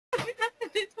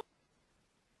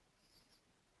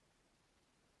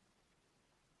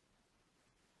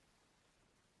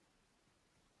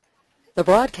The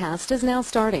broadcast is now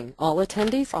starting. All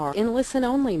attendees are in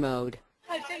listen-only mode.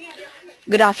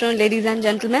 Good afternoon, ladies and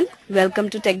gentlemen. Welcome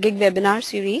to TechGig webinar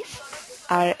series,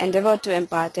 our endeavor to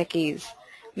empower techies.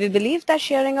 We believe that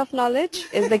sharing of knowledge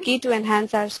is the key to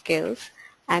enhance our skills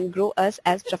and grow us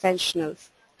as professionals.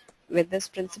 With this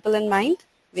principle in mind,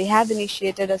 we have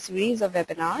initiated a series of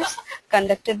webinars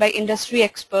conducted by industry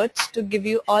experts to give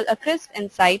you all a crisp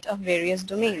insight of various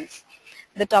domains.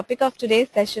 The topic of today's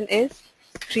session is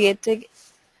creating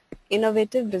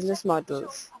innovative business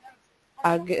models.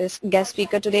 Our guest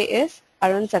speaker today is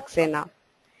Arun Saxena.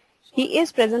 He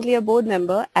is presently a board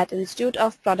member at Institute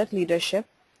of Product Leadership,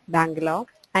 Bangalore,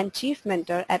 and chief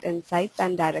mentor at Insights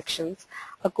and Directions,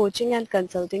 a coaching and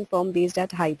consulting firm based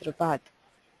at Hyderabad.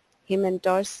 He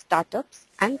mentors startups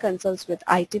and consults with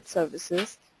IT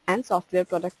services and software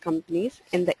product companies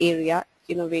in the area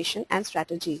innovation and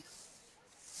strategy.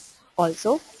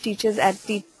 Also teaches at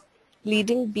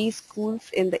leading B schools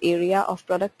in the area of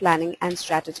product planning and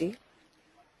strategy,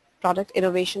 product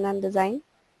innovation and design,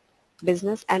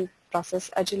 business and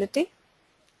process agility,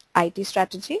 IT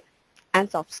strategy, and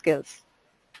soft skills.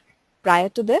 Prior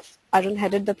to this, Arun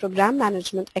headed the Program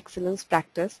Management Excellence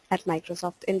practice at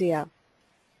Microsoft India.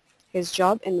 His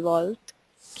job involved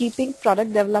keeping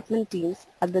product development teams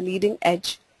at the leading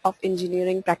edge of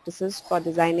engineering practices for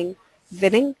designing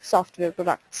winning software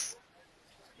products.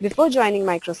 Before joining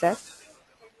Microsoft,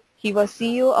 he was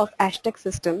CEO of Ashtec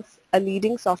Systems, a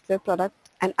leading software product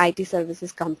and IT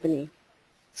services company.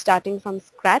 Starting from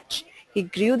scratch, he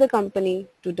grew the company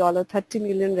to $30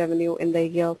 million revenue in the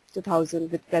year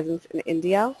 2000 with presence in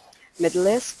India, Middle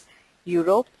East,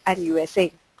 Europe, and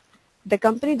USA. The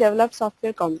company developed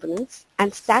software components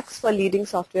and stacks for leading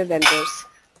software vendors.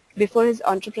 Before his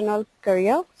entrepreneurial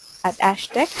career at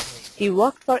Ashtec, he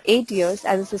worked for 8 years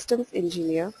as a systems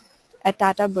engineer at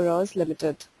Tata Burrows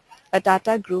Limited, a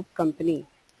Tata Group company.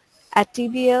 At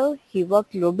TBL, he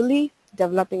worked globally,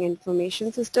 developing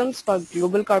information systems for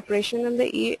global corporations in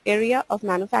the area of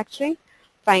manufacturing,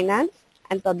 finance,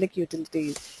 and public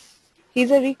utilities.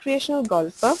 He's a recreational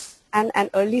golfer and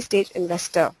an early-stage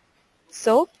investor.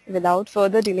 So, without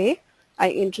further delay,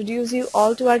 I introduce you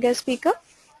all to our guest speaker.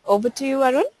 Over to you,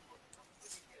 Arun.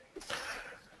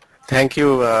 Thank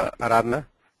you, Aradhana.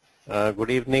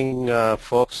 Good evening,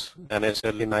 folks, and it's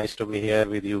really nice to be here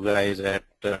with you guys at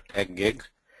TechGig.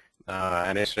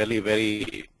 And it's really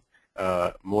very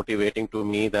motivating to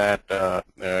me that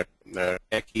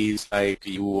techies like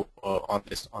you on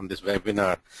this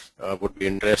webinar would be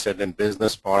interested in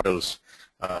business models,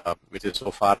 which is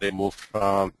so far removed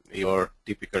from your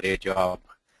typical day job.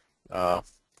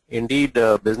 Indeed,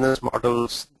 business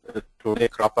models today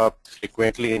crop up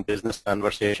frequently in business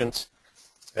conversations.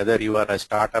 Whether you are a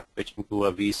startup pitching to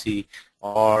a VC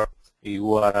or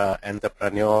you are an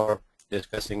entrepreneur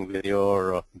discussing with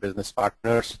your business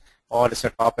partners, or it's a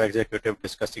top executive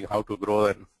discussing how to grow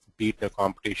and beat the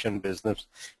business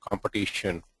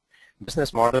competition.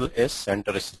 Business model is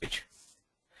center stage.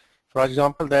 For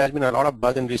example, there has been a lot of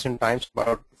buzz in recent times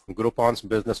about Groupon's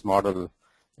business model.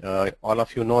 All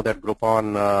of you know that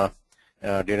Groupon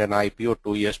did an IPO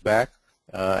 2 years back.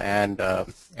 And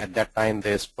at that time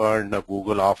they spurned a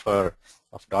Google offer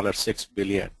of $6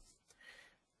 billion.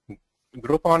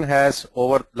 Groupon has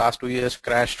over the last 2 years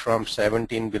crashed from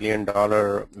 $17 billion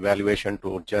valuation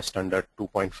to just under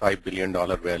 $2.5 billion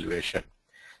valuation.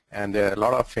 And there are a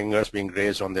lot of fingers being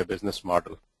raised on their business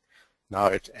model.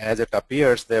 Now, as it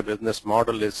appears, their business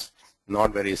model is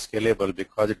not very scalable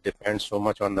because it depends so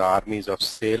much on the armies of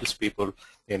salespeople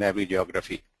in every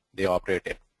geography they operate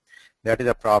in. That is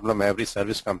a problem every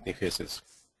service company faces.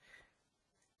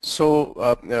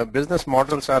 So business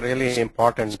models are really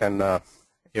important, and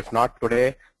if not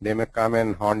today, they may come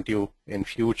and haunt you in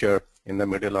future in the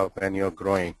middle of when you're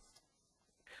growing.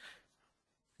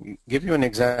 Give you an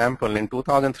example. In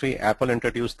 2003, Apple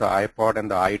introduced the iPod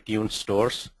and the iTunes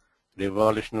stores,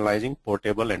 revolutionizing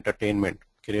portable entertainment,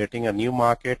 creating a new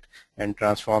market and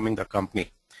transforming the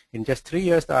company. In just 3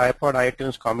 years, the iPod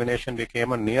iTunes combination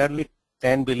became a nearly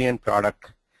 10 billion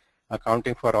product,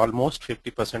 accounting for almost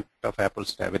 50% of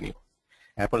Apple's revenue.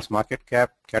 Apple's market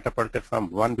cap catapulted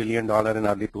from $1 billion in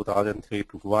early 2003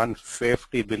 to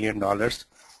 $150 billion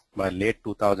by late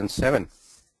 2007.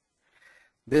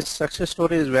 This success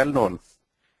story is well known.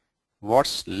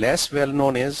 What's less well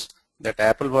known is that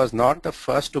Apple was not the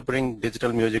first to bring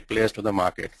digital music players to the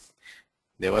market.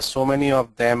 There were so many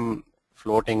of them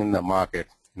floating in the market.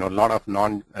 A lot of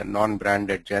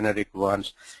non-branded generic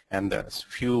ones, and a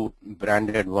few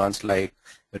branded ones like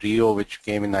Rio, which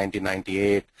came in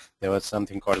 1998. There was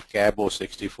something called Cabo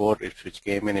 64, which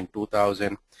came in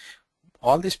 2000.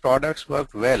 All these products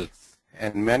worked well,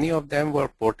 and many of them were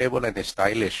portable and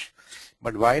stylish.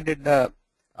 But why did the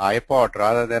iPod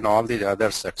rather than all these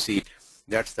others succeed?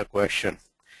 That's the question.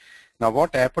 Now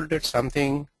what Apple did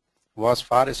something was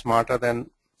far smarter than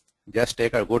just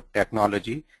take a good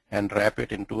technology and wrap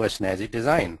it into a snazzy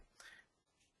design.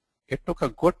 It took a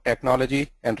good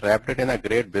technology and wrapped it in a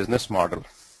great business model.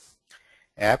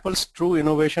 Apple's true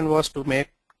innovation was to make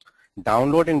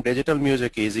downloading digital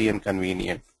music easy and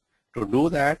convenient. To do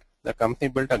that, the company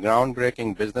built a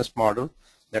groundbreaking business model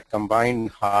that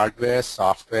combined hardware,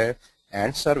 software,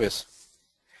 and service.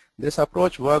 This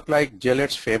approach worked like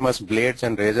Gillette's famous blades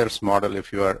and razors model,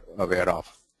 if you are aware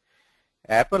of.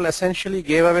 Apple essentially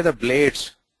gave away the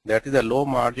blades, that is the low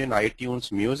margin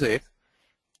iTunes music,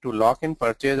 to lock in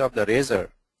purchase of the razor,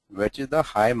 which is the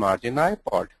high margin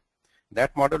iPod.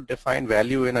 That model defined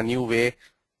value in a new way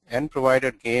and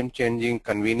provided game-changing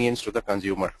convenience to the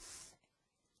consumer.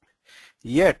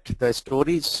 Yet the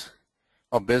stories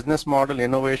of business model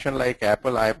innovation like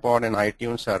Apple, iPod, and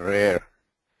iTunes are rare,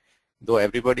 though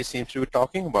everybody seems to be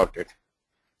talking about it.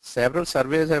 Several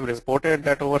surveys have reported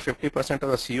that over 50% of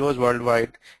the CEOs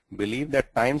worldwide believe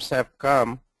that times have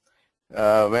come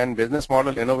when business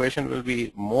model innovation will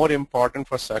be more important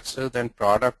for success than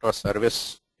product or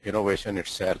service innovation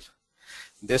itself.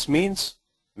 This means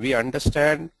we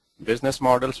understand business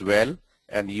models well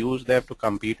and use them to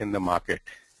compete in the market.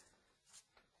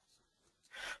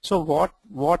 So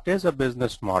what is a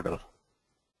business model?